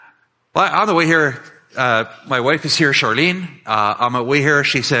Well, on the way here, my wife is here, Charlene. On my way here,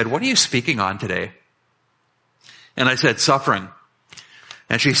 she said, "What are you speaking on today?" And I said, "Suffering."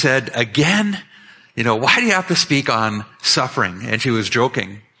 And she said, "Again? Why do you have to speak on suffering?" And she was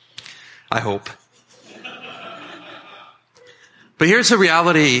joking, I hope. But here's the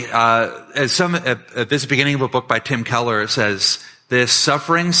reality. At this beginning of a book by Tim Keller, it says, this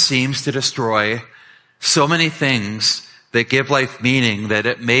suffering seems to destroy so many things that give life meaning that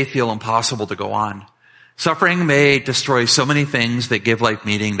it may feel impossible to go on. Suffering may destroy so many things that give life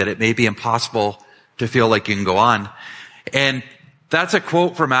meaning that it may be impossible to feel like you can go on. And that's a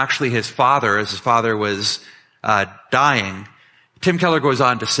quote from actually his father, as his father was dying. Tim Keller goes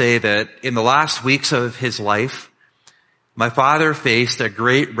on to say that in the last weeks of his life, my father faced a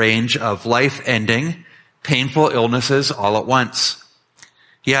great range of life-ending, painful illnesses all at once.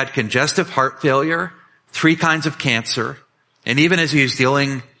 He had congestive heart failure, 3 kinds of cancer, and even as he was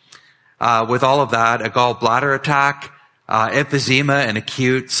dealing with all of that, a gallbladder attack, emphysema, and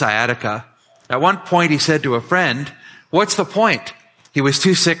acute sciatica. At one point, he said to a friend, "What's the point? He was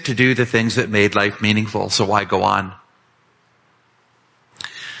too sick to do the things that made life meaningful, so why go on?"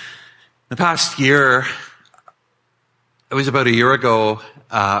 The past year, it was about a year ago,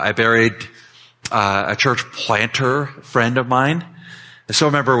 I buried a church planter friend of mine. I still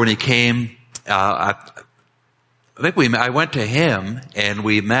remember when he came, I went to him and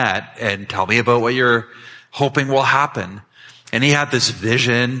we met and tell me about what you're hoping will happen. And he had this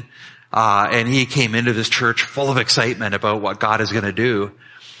vision, and he came into this church full of excitement about what God is going to do.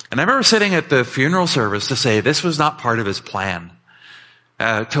 And I remember sitting at the funeral service to say this was not part of his plan.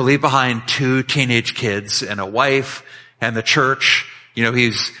 To leave behind 2 teenage kids and a wife and the church.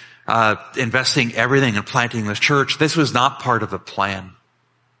 He's investing everything in planting this church. This was not part of the plan.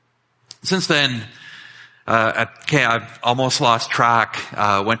 Since then, I've almost lost track.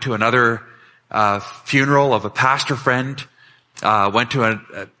 Went to another funeral of a pastor friend.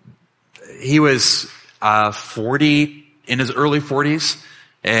 He was 40, in his early 40s,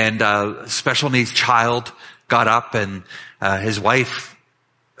 and a special needs child got up, and his wife,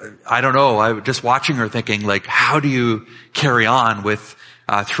 I don't know, I was just watching her thinking, like, how do you carry on with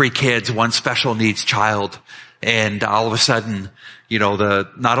 3 kids, 1 special needs child, and all of a sudden,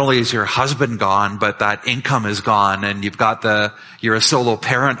 not only is your husband gone, but that income is gone, and you're a solo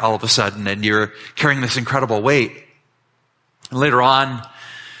parent all of a sudden, and you're carrying this incredible weight. And later on,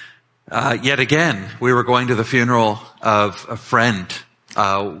 yet again, we were going to the funeral of a friend.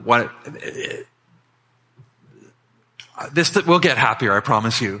 We'll get happier, I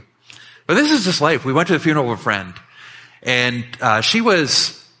promise you. But this is just life. We went to the funeral of a friend, and she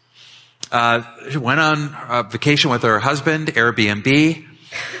went on a vacation with her husband, Airbnb,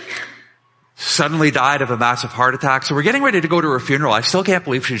 suddenly died of a massive heart attack. So we're getting ready to go to her funeral. I still can't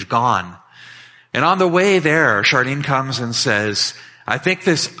believe she's gone. And on the way there, Charlene comes and says, "I think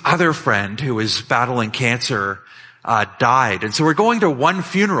this other friend who was battling cancer died." And so we're going to one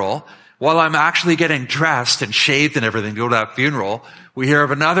funeral while I'm actually getting dressed and shaved and everything to go to that funeral. We hear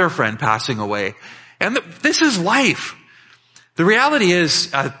of another friend passing away. And this is life. The reality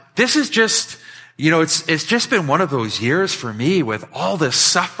is, this is just, it's just been one of those years for me with all this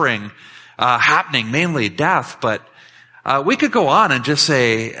suffering happening, mainly death. But we could go on and just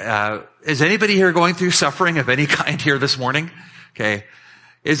say, is anybody here going through suffering of any kind here this morning? Okay.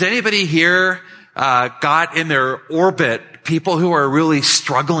 Is anybody here got in their orbit people who are really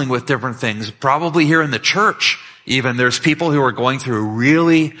struggling with different things? Probably here in the church even, there's people who are going through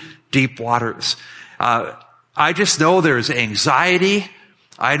really deep waters. I just know there's anxiety.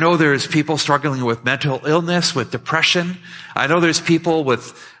 I know there's people struggling with mental illness, with depression. I know there's people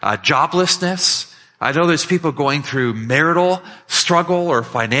with joblessness. I know there's people going through marital struggle or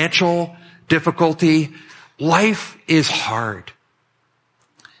financial difficulty. Life is hard.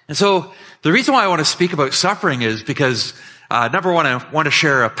 And so the reason why I want to speak about suffering is because, number one, I want to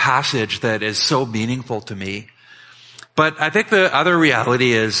share a passage that is so meaningful to me. But I think the other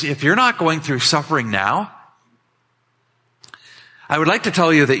reality is, if you're not going through suffering now, I would like to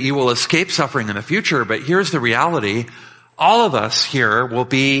tell you that you will escape suffering in the future, but here's the reality. All of us here will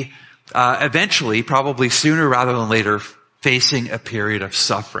be eventually, probably sooner rather than later, facing a period of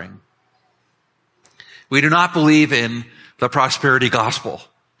suffering. We do not believe in the prosperity gospel.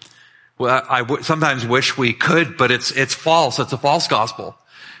 Well, I sometimes wish we could, but it's false. It's a false gospel.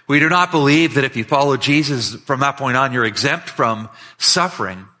 We do not believe that if you follow Jesus from that point on, you're exempt from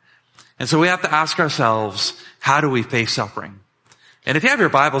suffering. And so we have to ask ourselves, how do we face suffering? And if you have your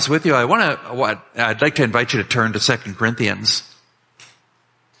Bibles with you, I'd like to invite you to turn to 2 Corinthians.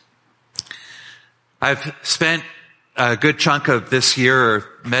 I've spent a good chunk of this year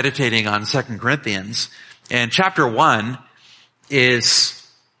meditating on 2 Corinthians, and chapter 1 is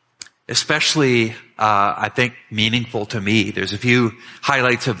especially, I think, meaningful to me. There's a few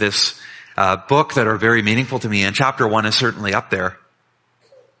highlights of this book that are very meaningful to me, and chapter 1 is certainly up there.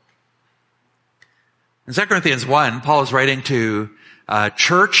 In 2 Corinthians 1, Paul is writing to a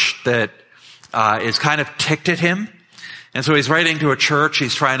church that is kind of ticked at him. And so he's writing to a church.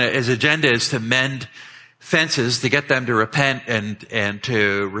 His agenda is to mend fences, to get them to repent and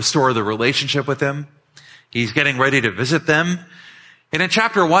to restore the relationship with him. He's getting ready to visit them. And in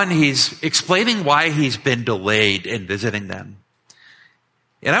chapter 1, he's explaining why he's been delayed in visiting them.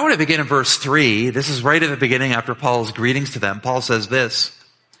 And I want to begin in verse 3. This is right at the beginning after Paul's greetings to them. Paul says this: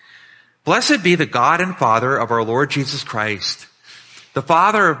 "Blessed be the God and Father of our Lord Jesus Christ, the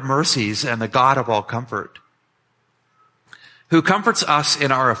Father of mercies and the God of all comfort, who comforts us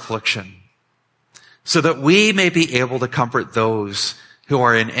in our affliction, so that we may be able to comfort those who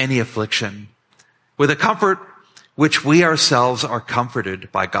are in any affliction, with a comfort which we ourselves are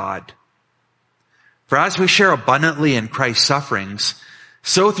comforted by God. For as we share abundantly in Christ's sufferings,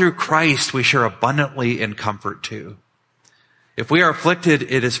 so through Christ we share abundantly in comfort too. If we are afflicted,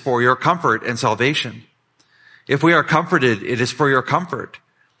 it is for your comfort and salvation. If we are comforted, it is for your comfort,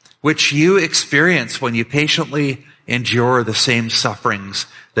 which you experience when you patiently endure the same sufferings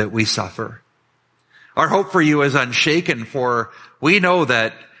that we suffer. Our hope for you is unshaken, for we know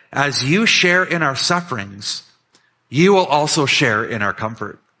that as you share in our sufferings, you will also share in our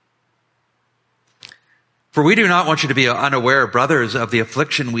comfort. For we do not want you to be unaware, brothers, of the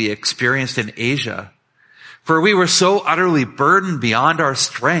affliction we experienced in Asia. For we were so utterly burdened beyond our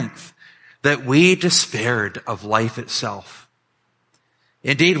strength that we despaired of life itself.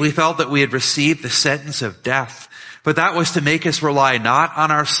 Indeed, we felt that we had received the sentence of death, but that was to make us rely not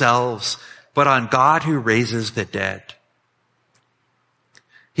on ourselves, but on God who raises the dead.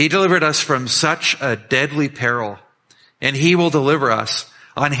 He delivered us from such a deadly peril, and he will deliver us.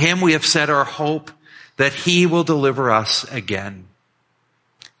 On him we have set our hope that he will deliver us again.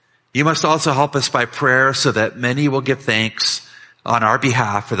 You must also help us by prayer so that many will give thanks on our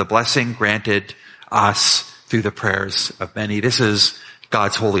behalf for the blessing granted us through the prayers of many." This is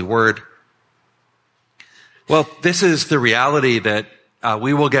God's holy word. Well, this is the reality that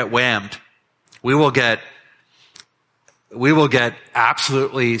we will get whammed. We will get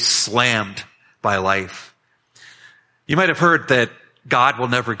absolutely slammed by life. You might have heard that God will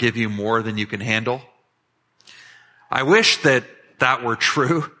never give you more than you can handle. I wish that were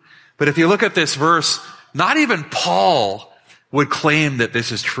true. But if you look at this verse, not even Paul would claim that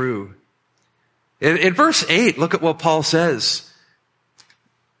this is true. In verse 8, look at what Paul says.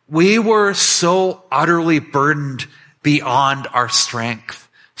 We were so utterly burdened beyond our strength,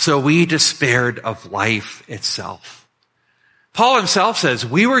 so we despaired of life itself. Paul himself says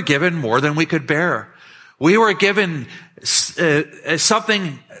we were given more than we could bear. We were given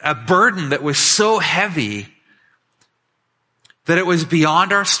a burden that was so heavy that it was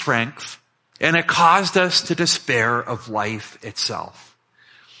beyond our strength, and it caused us to despair of life itself.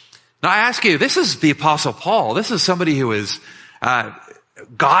 Now I ask you, this is the Apostle Paul. This is somebody who is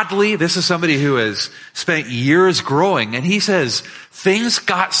godly. This is somebody who has spent years growing, and he says things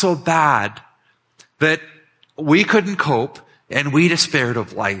got so bad that we couldn't cope, and we despaired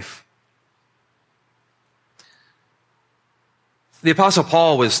of life. The Apostle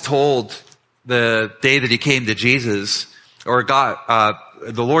Paul was told the day that he came to Jesus, or God,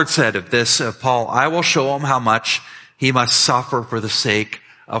 the Lord said of Paul, "I will show him how much he must suffer for the sake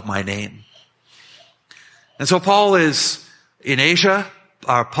of my name." And so Paul is in Asia.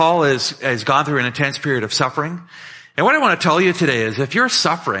 Paul has gone through an intense period of suffering. And what I want to tell you today is if you're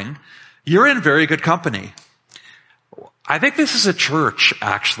suffering, you're in very good company. I think this is a church,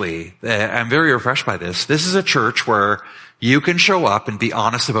 actually. I'm very refreshed by this. This is a church where you can show up and be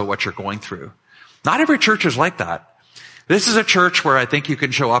honest about what you're going through. Not every church is like that. This is a church where I think you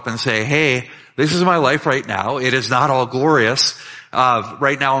can show up and say, hey, this is my life right now. It is not all glorious.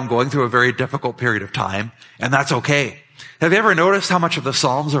 Right now I'm going through a very difficult period of time, and that's okay. Have you ever noticed how much of the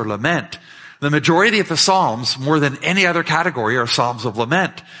Psalms are lament? The majority of the Psalms, more than any other category, are Psalms of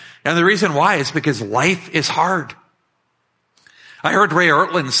lament. And the reason why is because life is hard. I heard Ray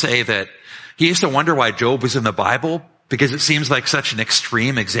Ortlund say that he used to wonder why Job was in the Bible because it seems like such an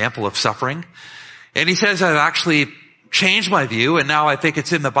extreme example of suffering. And he says, I've actually changed my view, and now I think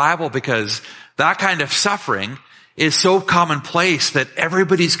it's in the Bible because that kind of suffering is so commonplace that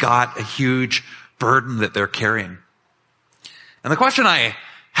everybody's got a huge burden that they're carrying. And the question I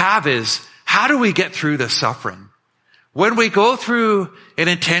have is, how do we get through this suffering? When we go through an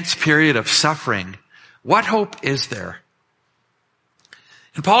intense period of suffering, What hope is there?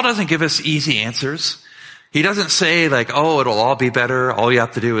 And Paul doesn't give us easy answers. He doesn't say like, oh, it'll all be better. All you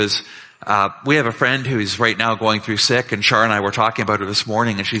have to do is, we have a friend who's right now going through sick, and Shar and I were talking about it this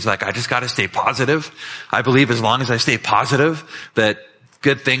morning, and she's like, I just gotta stay positive. I believe as long as I stay positive that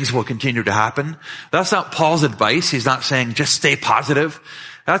good things will continue to happen. That's not Paul's advice. He's not saying just stay positive.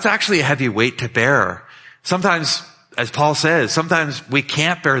 That's actually a heavy weight to bear. Sometimes, as Paul says, sometimes we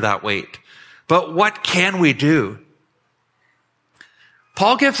can't bear that weight. But what can we do?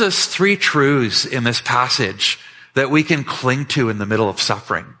 Paul gives us 3 truths in this passage that we can cling to in the middle of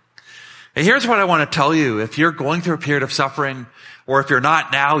suffering. And here's what I want to tell you. If you're going through a period of suffering, or if you're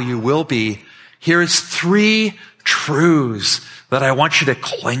not now, you will be. Here's 3 truths that I want you to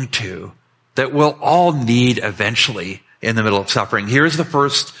cling to that we'll all need eventually in the middle of suffering. Here's the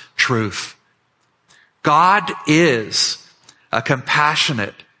first truth. God is a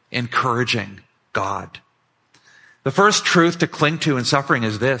compassionate, encouraging God. The first truth to cling to in suffering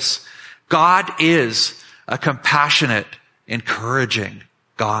is this. God is a compassionate, encouraging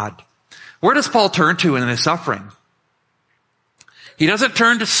God. Where does Paul turn to in his suffering? He doesn't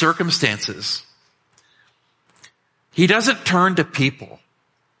turn to circumstances. He doesn't turn to people.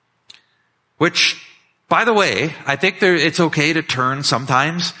 Which, by the way, I think it's okay to turn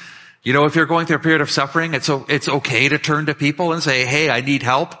sometimes. You know, if you're going through a period of suffering, it's okay to turn to people and say, hey, I need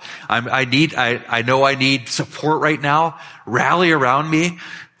help. I know I need support right now. Rally around me.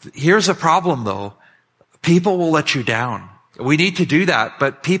 Here's the problem though. People will let you down. We need to do that,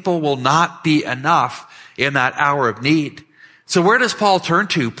 but people will not be enough in that hour of need. So where does Paul turn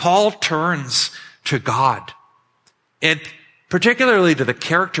to? Paul turns to God. And particularly to the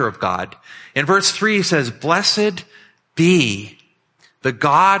character of God. In verse 3 he says, blessed be the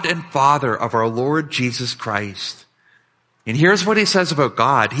God and Father of our Lord Jesus Christ. And here's what he says about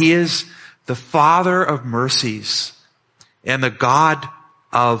God. He is the Father of mercies and the God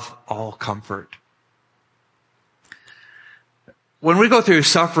of all comfort. When we go through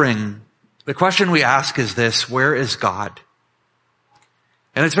suffering, the question we ask is this: where is God?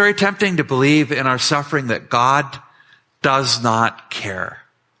 And it's very tempting to believe in our suffering that God does not care.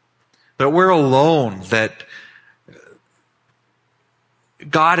 That we're alone, that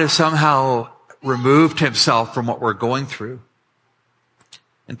God has somehow removed himself from what we're going through.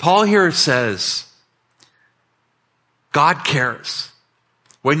 And Paul here says, God cares.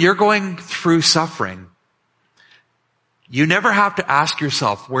 When you're going through suffering, you never have to ask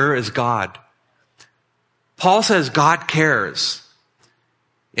yourself, where is God? Paul says God cares.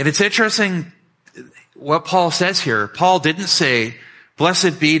 And it's interesting what Paul says here. Paul didn't say,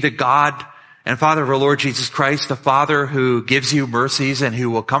 blessed be the God and Father of our Lord Jesus Christ, the Father who gives you mercies and who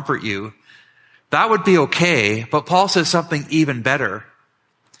will comfort you. That would be okay, but Paul says something even better.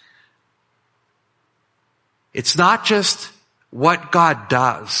 It's not just what God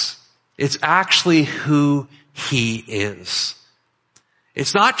does. It's actually who he is.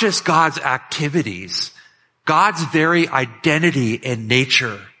 It's not just God's activities. God's very identity and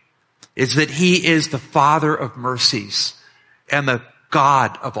nature is that he is the Father of mercies and the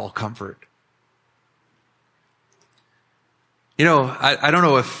God of all comfort. You know, I don't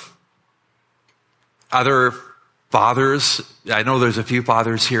know if other fathers, I know there's a few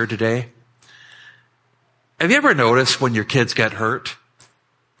fathers here today. Have you ever noticed when your kids get hurt?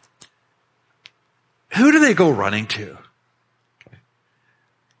 Who do they go running to?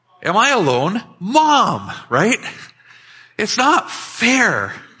 Am I alone? Mom, right? It's not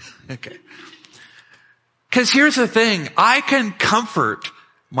fair. Okay. Because here's the thing. I can comfort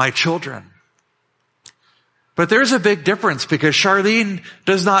my children. But there's a big difference because Charlene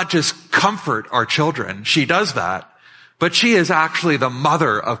does not just comfort our children. She does that. But she is actually the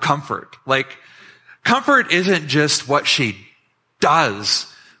mother of comfort. Like, comfort isn't just what she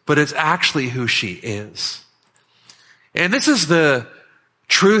does, but it's actually who she is. And this is the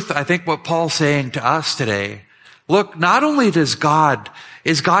truth, I think, what Paul's saying to us today. Look, not only is God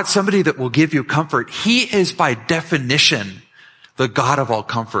somebody that will give you comfort, he is by definition the God of all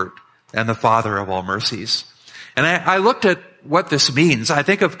comfort and the Father of all mercies. And I looked at what this means. I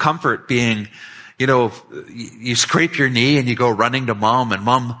think of comfort being, you know, you scrape your knee and you go running to mom, and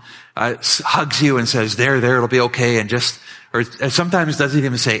mom hugs you and says, there, it'll be okay. And or sometimes doesn't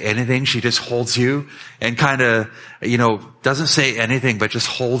even say anything. She just holds you and kind of, you know, doesn't say anything, but just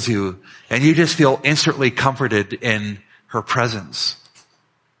holds you. And you just feel instantly comforted in her presence.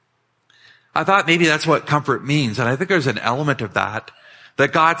 I thought maybe that's what comfort means. And I think there's an element of that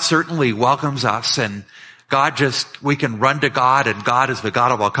God certainly welcomes us, and we can run to God, and God is the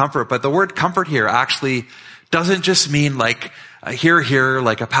God of all comfort. But the word comfort here actually doesn't just mean like here,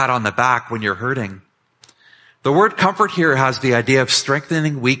 like a pat on the back when you're hurting. The word comfort here has the idea of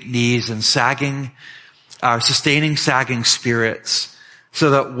strengthening weak knees and sustaining sagging spirits so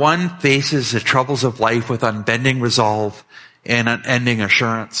that one faces the troubles of life with unbending resolve and unending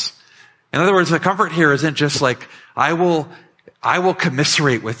assurance. In other words, the comfort here isn't just like, I will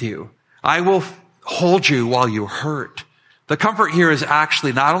commiserate with you. I will hold you while you hurt. The comfort here is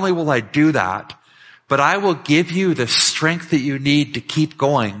actually, not only will I do that, but I will give you the strength that you need to keep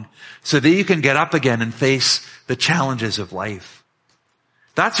going so that you can get up again and face the challenges of life.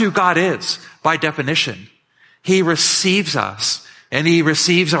 That's who God is, by definition. He receives us, and he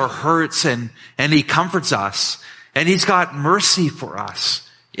receives our hurts, and he comforts us, and he's got mercy for us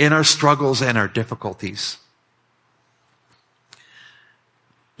in our struggles and our difficulties.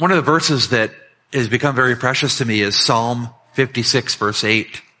 One of the verses that has become very precious to me is Psalm 56, verse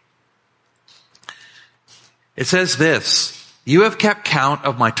 8. It says this, "You have kept count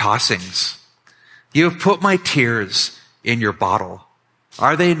of my tossings. You have put my tears in your bottle.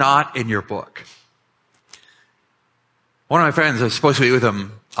 Are they not in your book?" One of my friends, I was supposed to be with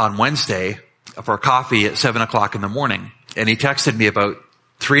him on Wednesday for coffee at 7 o'clock in the morning. And he texted me about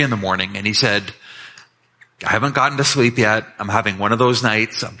 3 in the morning and he said, "I haven't gotten to sleep yet. I'm having one of those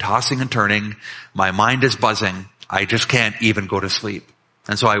nights. I'm tossing and turning. My mind is buzzing. I just can't even go to sleep.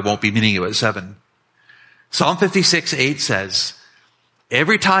 And so I won't be meeting you at 7. Psalm 56, 8 says,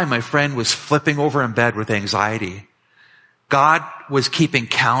 every time my friend was flipping over in bed with anxiety, God was keeping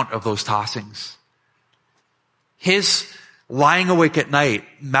count of those tossings. His lying awake at night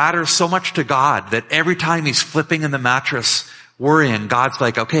matters so much to God that every time he's flipping in the mattress worrying, God's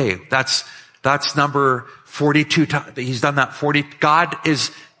like, okay, that's number 42 times. He's done that 40. God is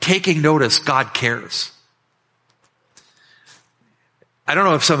taking notice. God cares. I don't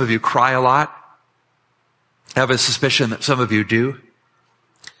know if some of you cry a lot. I have a suspicion that some of you do.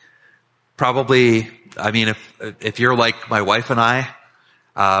 Probably, I mean, if you're like my wife and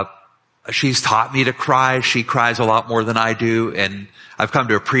I, she's taught me to cry. She cries a lot more than I do, and I've come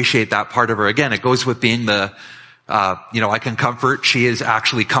to appreciate that part of her. Again, it goes with being the, I can comfort. She is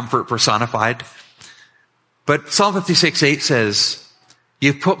actually comfort personified. But Psalm 56:8 says,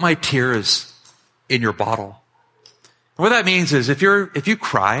 "You've put my tears in your bottle." And what that means is if you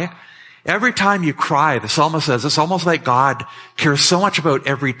cry, every time you cry, the psalmist says, it's almost like God cares so much about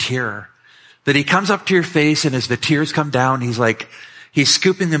every tear that he comes up to your face, and as the tears come down, he's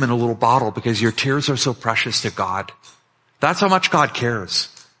scooping them in a little bottle because your tears are so precious to God. That's how much God cares.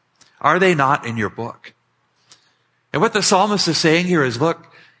 Are they not in your book? And what the psalmist is saying here is, look,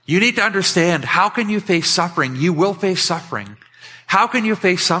 you need to understand, how can you face suffering? You will face suffering. How can you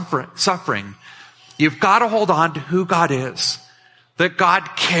face suffering? You've got to hold on to who God is. That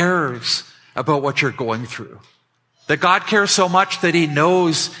God cares about what you're going through. That God cares so much that he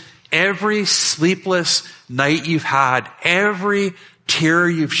knows every sleepless night you've had, every tear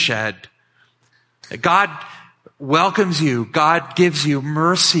you've shed. God welcomes you. God gives you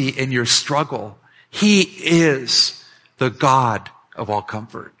mercy in your struggle. He is the God of all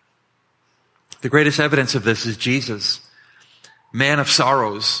comfort. The greatest evidence of this is Jesus, man of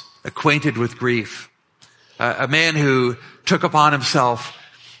sorrows, acquainted with grief, a man who took upon himself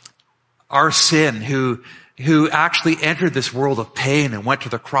our sin, who actually entered this world of pain and went to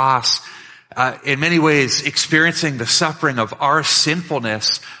the cross, in many ways experiencing the suffering of our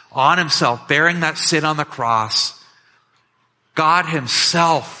sinfulness on himself, bearing that sin on the cross. God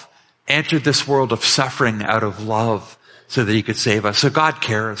himself entered this world of suffering out of love so that he could save us. So God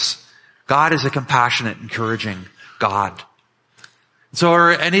cares. God is a compassionate, encouraging God. So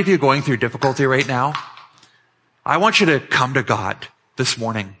are any of you going through difficulty right now? I want you to come to God this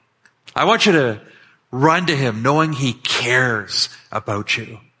morning. I want you to run to him knowing he cares about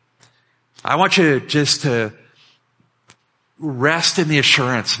you. I want you just to rest in the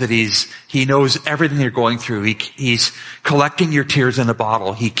assurance that he knows everything you're going through. He's collecting your tears in a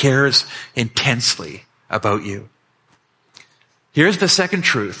bottle. He cares intensely about you. Here's the second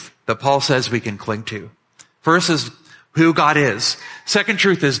truth that Paul says we can cling to. First is who God is. Second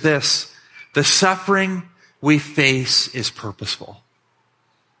truth is this: the suffering we face is purposeful.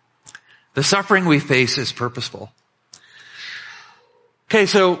 The suffering we face is purposeful. Okay,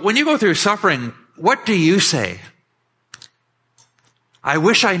 so when you go through suffering, what do you say? I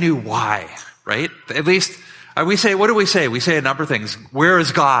wish I knew why, right? At least, we say, what do we say? We say a number of things. Where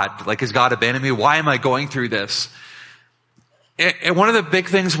is God? Like, has God abandoned me? Why am I going through this? And one of the big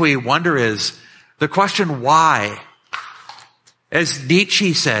things we wonder is the question why. As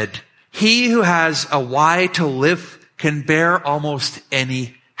Nietzsche said, he who has a why to live can bear almost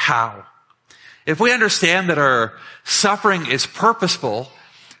any how. If we understand that our suffering is purposeful,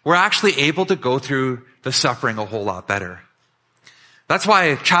 we're actually able to go through the suffering a whole lot better. That's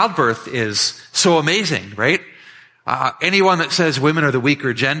why childbirth is so amazing, right? Anyone that says women are the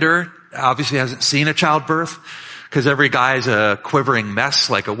weaker gender obviously hasn't seen a childbirth, because every guy's a quivering mess,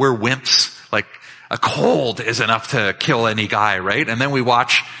 like we're wimps, like a cold is enough to kill any guy, right? And then we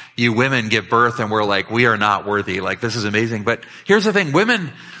watch you women give birth and we're like, we are not worthy. Like, this is amazing. But here's the thing,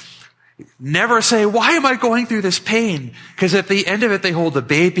 women never say, why am I going through this pain? Because at the end of it, they hold the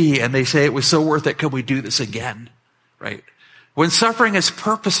baby and they say, it was so worth it. Can we do this again? Right? When suffering is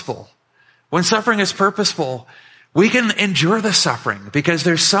purposeful, we can endure the suffering because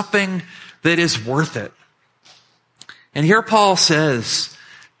there's something that is worth it. And here Paul says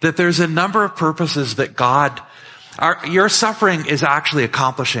that there's a number of purposes that your suffering is actually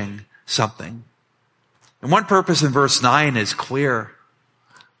accomplishing something. And one purpose in verse 9 is clear.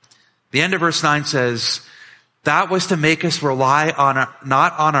 The end of verse 9 says, that was to make us rely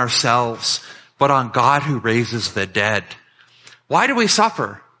not on ourselves, but on God who raises the dead. Why do we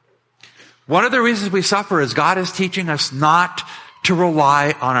suffer? One of the reasons we suffer is God is teaching us not to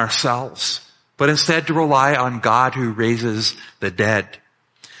rely on ourselves, but instead to rely on God who raises the dead.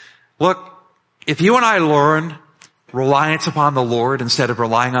 Look, if you and I learn reliance upon the Lord instead of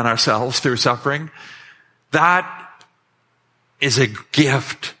relying on ourselves through suffering, that is a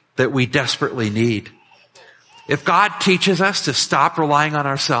gift that we desperately need. If God teaches us to stop relying on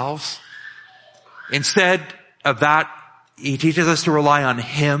ourselves, instead of that, He teaches us to rely on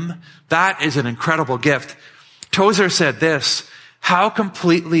Him. That is an incredible gift. Tozer said this, how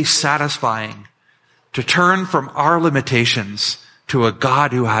completely satisfying to turn from our limitations to a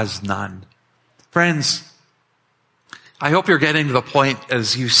God who has none. Friends, I hope you're getting to the point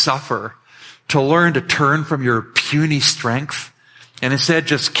as you suffer to learn to turn from your puny strength and instead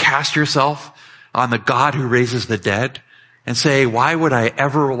just cast yourself on the God who raises the dead and say, why would I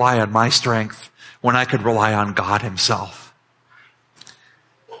ever rely on my strength when I could rely on God Himself?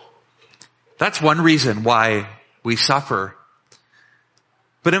 That's one reason why we suffer.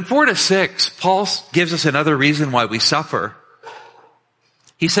 But in 4-6, Paul gives us another reason why we suffer.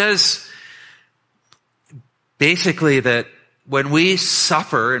 He says basically that when we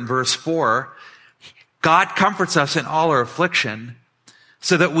suffer, in verse 4, God comforts us in all our affliction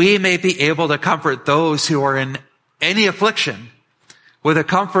so that we may be able to comfort those who are in any affliction with a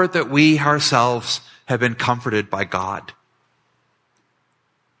comfort that we ourselves have been comforted by God.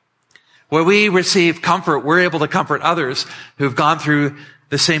 When we receive comfort, we're able to comfort others who've gone through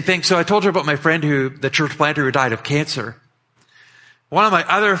the same thing. So I told you about my friend the church planter who died of cancer. One of my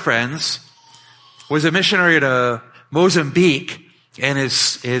other friends was a missionary to Mozambique, and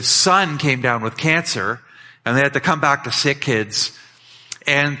his son came down with cancer, and they had to come back to sick kids.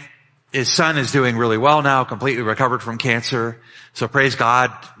 And his son is doing really well now, completely recovered from cancer. So praise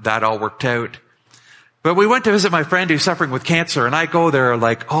God, that all worked out. But we went to visit my friend who's suffering with cancer, and I go there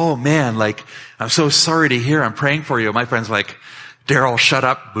like, oh man, like, I'm so sorry to hear, I'm praying for you. My friend's like, Daryl, shut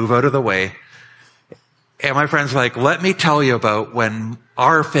up, move out of the way. And my friend's like, let me tell you about when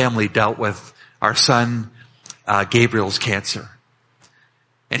our family dealt with our son, Gabriel's cancer.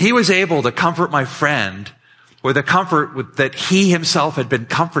 And he was able to comfort my friend with a comfort that he himself had been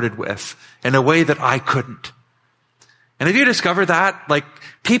comforted with in a way that I couldn't. And have you discovered that? Like,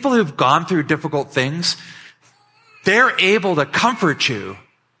 people who've gone through difficult things, they're able to comfort you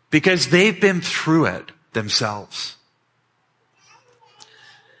because they've been through it themselves.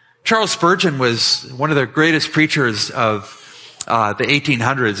 Charles Spurgeon was one of the greatest preachers of the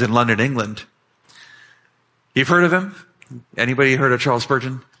 1800s in London, England. You've heard of him? Anybody heard of Charles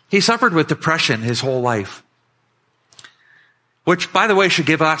Spurgeon? He suffered with depression his whole life. Which, by the way, should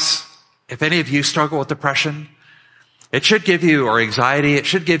give us, if any of you struggle with depression, it should give you, or anxiety, it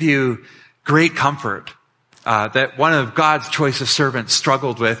should give you great comfort that one of God's choicest servants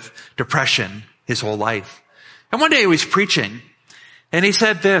struggled with depression his whole life. And one day he was preaching, and he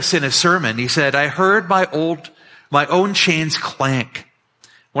said this in his sermon. He said, I heard my own chains clank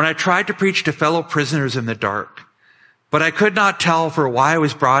when I tried to preach to fellow prisoners in the dark, but I could not tell for why I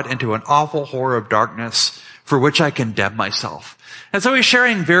was brought into an awful horror of darkness for which I condemn myself. And so he's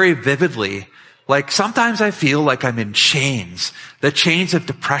sharing very vividly, like, sometimes I feel like I'm in chains, the chains of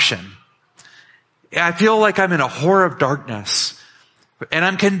depression. I feel like I'm in a horror of darkness, and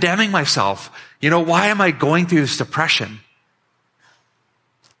I'm condemning myself. Why am I going through this depression?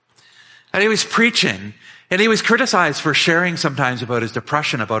 And he was preaching, and he was criticized for sharing sometimes about his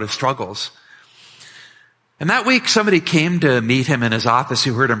depression, about his struggles. And that week, somebody came to meet him in his office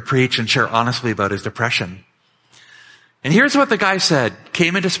who heard him preach and share honestly about his depression. And here's what the guy said,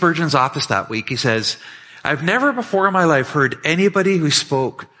 came into Spurgeon's office that week. He says, I've never before in my life heard anybody who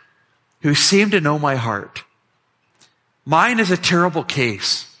spoke who seem to know my heart. Mine is a terrible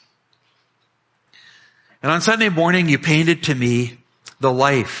case. And on Sunday morning, you painted to me the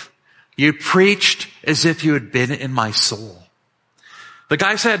life. You preached as if you had been in my soul. The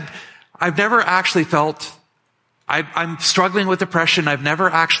guy said, I've never actually felt, I'm struggling with depression. I've never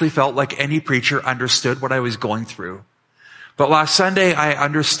actually felt like any preacher understood what I was going through. But last Sunday, I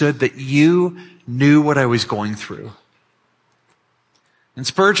understood that you knew what I was going through. And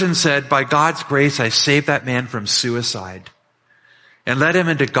Spurgeon said, by God's grace, I saved that man from suicide and led him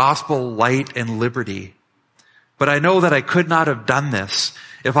into gospel light and liberty. But I know that I could not have done this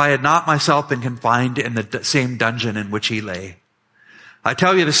if I had not myself been confined in the same dungeon in which he lay. I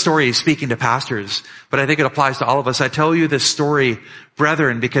tell you this story speaking to pastors, but I think it applies to all of us. I tell you this story,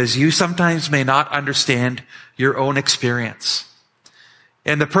 brethren, because you sometimes may not understand your own experience.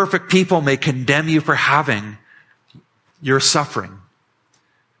 And the perfect people may condemn you for having your suffering.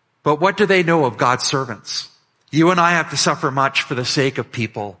 But what do they know of God's servants? You and I have to suffer much for the sake of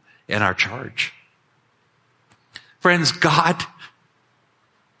people in our charge. Friends, God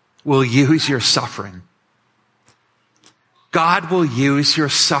will use your suffering. God will use your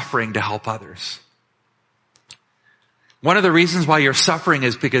suffering to help others. One of the reasons why you're suffering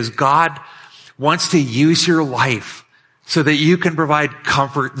is because God wants to use your life so that you can provide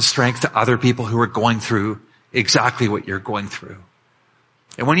comfort and strength to other people who are going through exactly what you're going through.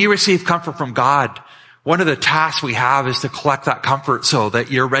 And when you receive comfort from God, one of the tasks we have is to collect that comfort so that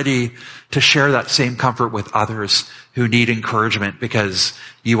you're ready to share that same comfort with others who need encouragement because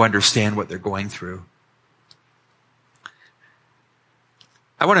you understand what they're going through.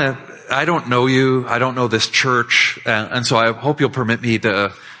 I don't know you, I don't know this church, and so I hope you'll permit me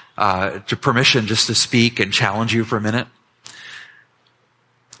the permission just to speak and challenge you for a minute.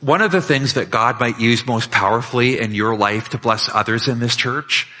 One of the things that God might use most powerfully in your life to bless others in this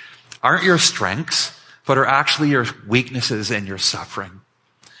church aren't your strengths, but are actually your weaknesses and your suffering.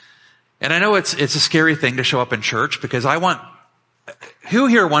 And I know it's a scary thing to show up in church because who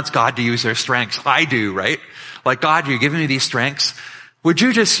here wants God to use their strengths? I do, right? Like, God, you're giving me these strengths. Would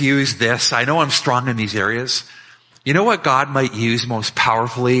you just use this? I know I'm strong in these areas. You know what God might use most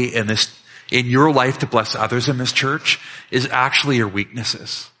powerfully in your life to bless others in this church is actually your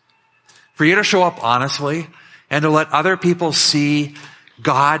weaknesses. For you to show up honestly and to let other people see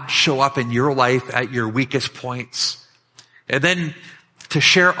God show up in your life at your weakest points. And then to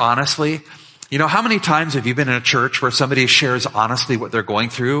share honestly. You know, how many times have you been in a church where somebody shares honestly what they're going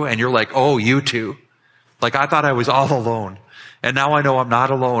through and you're like, oh, you too? Like, I thought I was all alone. And now I know I'm not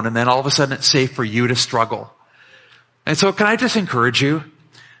alone. And then all of a sudden it's safe for you to struggle. And so can I just encourage you?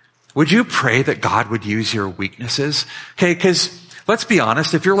 Would you pray that God would use your weaknesses? Okay, because let's be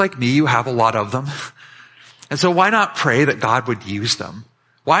honest, if you're like me, you have a lot of them. And so why not pray that God would use them?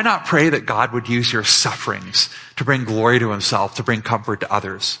 Why not pray that God would use your sufferings to bring glory to himself, to bring comfort to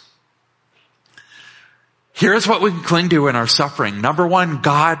others? Here's what we can cling to in our suffering. Number one,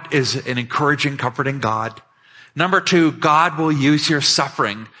 God is an encouraging, comforting God. Number two, God will use your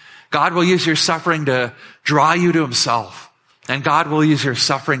suffering. God will use your suffering to draw you to himself. And God will use your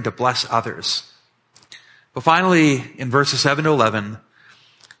suffering to bless others. But finally, in verses 7 to 11,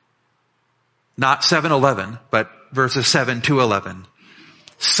 not 7:11, but verses 7 to 11,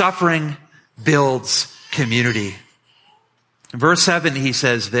 suffering builds community. In verse 7, he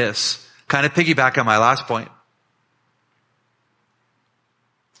says this, kind of piggyback on my last point.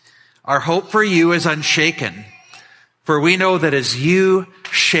 Our hope for you is unshaken, for we know that as you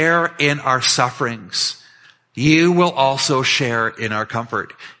share in our sufferings, you will also share in our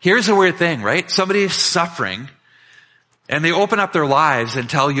comfort. Here's a weird thing, right? Somebody is suffering, and they open up their lives and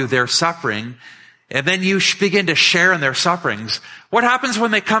tell you they're suffering, and then you begin to share in their sufferings. What happens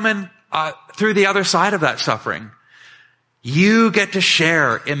when they come in through the other side of that suffering? You get to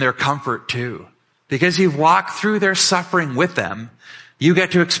share in their comfort too. Because you've walked through their suffering with them, you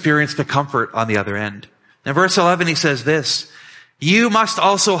get to experience the comfort on the other end. In verse 11, he says this, you must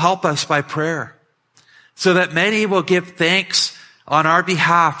also help us by prayer, so that many will give thanks on our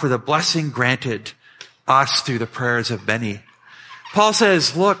behalf for the blessing granted us through the prayers of many. Paul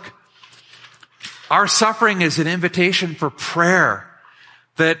says, look, our suffering is an invitation for prayer.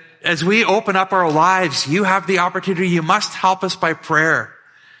 That as we open up our lives, you have the opportunity, you must help us by prayer,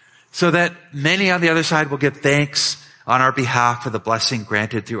 so that many on the other side will give thanks on our behalf for the blessing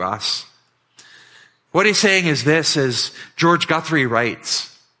granted through us. What he's saying is this, as George Guthrie writes,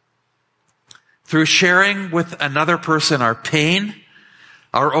 through sharing with another person our pain,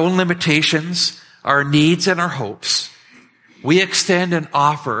 our own limitations, our needs, and our hopes, we extend an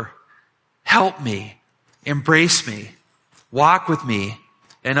offer, help me, embrace me, walk with me,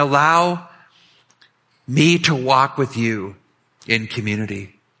 and allow me to walk with you in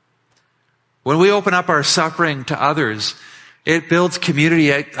community. When we open up our suffering to others, it builds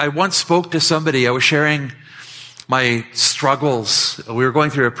community. I once spoke to somebody. I was sharing my struggles. We were going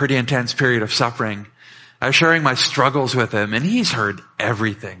through a pretty intense period of suffering. I was sharing my struggles with him, and he's heard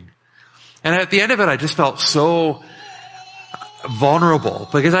everything. And at the end of it, I just felt so vulnerable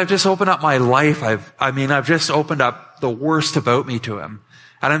because I've just opened up my life. I've just opened up the worst about me to him.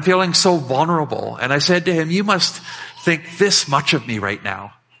 And I'm feeling so vulnerable. And I said to him, you must think this much of me right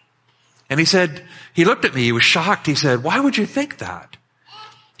now. And he looked at me, he was shocked. He said, why would you think that?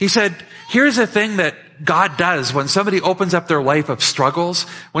 He said, here's the thing that God does when somebody opens up their life of struggles,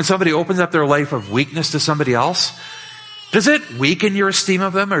 when somebody opens up their life of weakness to somebody else. Does it weaken your esteem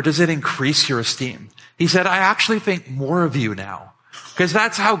of them or does it increase your esteem? He said, I actually think more of you now. Because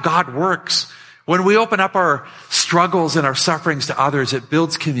that's how God works. When we open up our struggles and our sufferings to others, it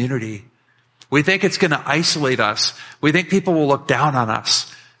builds community. We think it's going to isolate us. We think people will look down on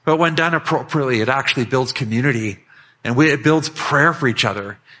us. But when done appropriately, it actually builds community. And it builds prayer for each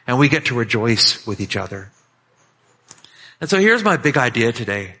other. And we get to rejoice with each other. And so here's my big idea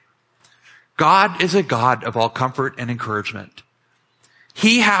today. God is a God of all comfort and encouragement.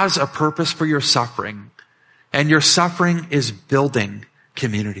 He has a purpose for your suffering. And your suffering is building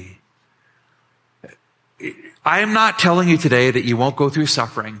community. I am not telling you today that you won't go through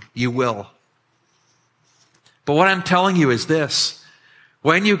suffering. You will. But what I'm telling you is this.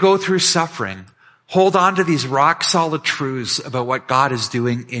 When you go through suffering, hold on to these rock solid truths about what God is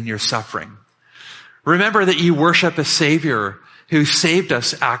doing in your suffering. Remember that you worship a Savior who saved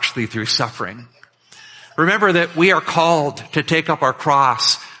us actually through suffering. Remember that we are called to take up our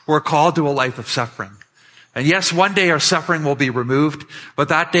cross. We're called to a life of suffering. And yes, one day our suffering will be removed, but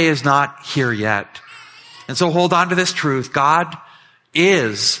that day is not here yet. And so hold on to this truth. God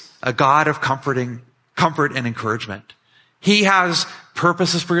is a God of comfort and encouragement. He has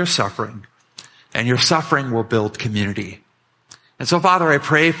purposes for your suffering, and your suffering will build community. And so, Father, I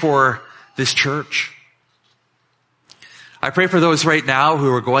pray for this church. I pray for those right now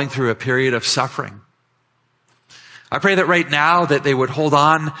who are going through a period of suffering. I pray that right now that they would hold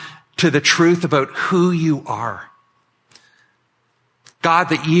on to the truth about who you are. God,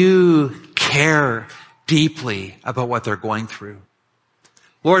 that you care deeply about what they're going through.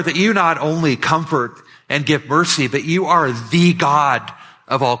 Lord, that you not only comfort and give mercy, but you are the God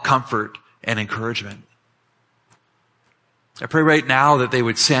of all comfort and encouragement. I pray right now that they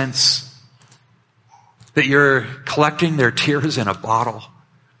would sense that you're collecting their tears in a bottle.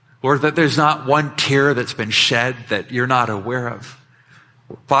 Lord, that there's not one tear that's been shed that you're not aware of.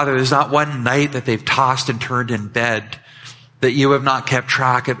 Father, there's not one night that they've tossed and turned in bed that you have not kept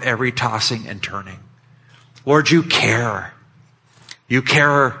track of every tossing and turning. Lord, you care. You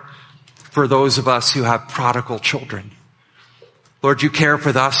care for those of us who have prodigal children. Lord, you care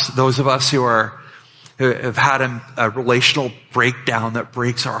for those of us who have had a relational breakdown that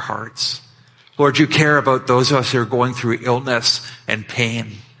breaks our hearts. Lord, you care about those of us who are going through illness and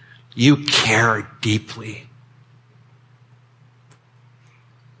pain. You care deeply.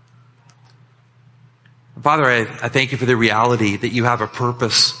 Father, I thank you for the reality that you have a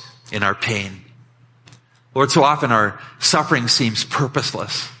purpose in our pain. Lord, so often our suffering seems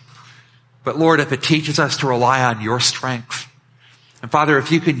purposeless. But Lord, if it teaches us to rely on your strength, and Father,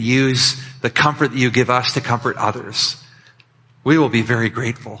 if you can use the comfort that you give us to comfort others, we will be very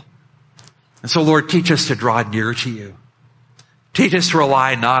grateful. And so Lord, teach us to draw near to you. Teach us to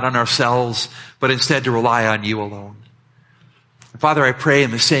rely not on ourselves, but instead to rely on you alone. And Father, I pray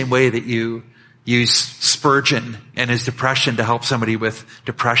in the same way that you use Spurgeon and his depression to help somebody with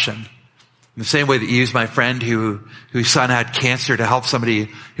depression, in the same way that you used my friend whose son had cancer to help somebody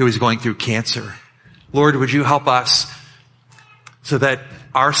who was going through cancer. Lord, would you help us so that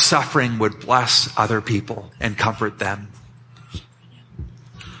our suffering would bless other people and comfort them?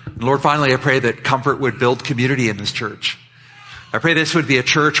 And Lord, finally, I pray that comfort would build community in this church. I pray this would be a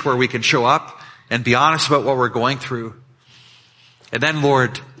church where we can show up and be honest about what we're going through. And then,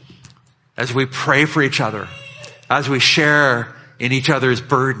 Lord, as we pray for each other, as we share in each other's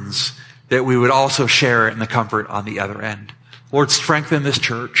burdens, that we would also share in the comfort on the other end. Lord, strengthen this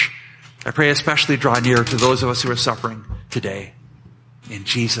church. I pray especially draw near to those of us who are suffering today. In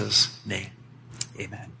Jesus' name, amen.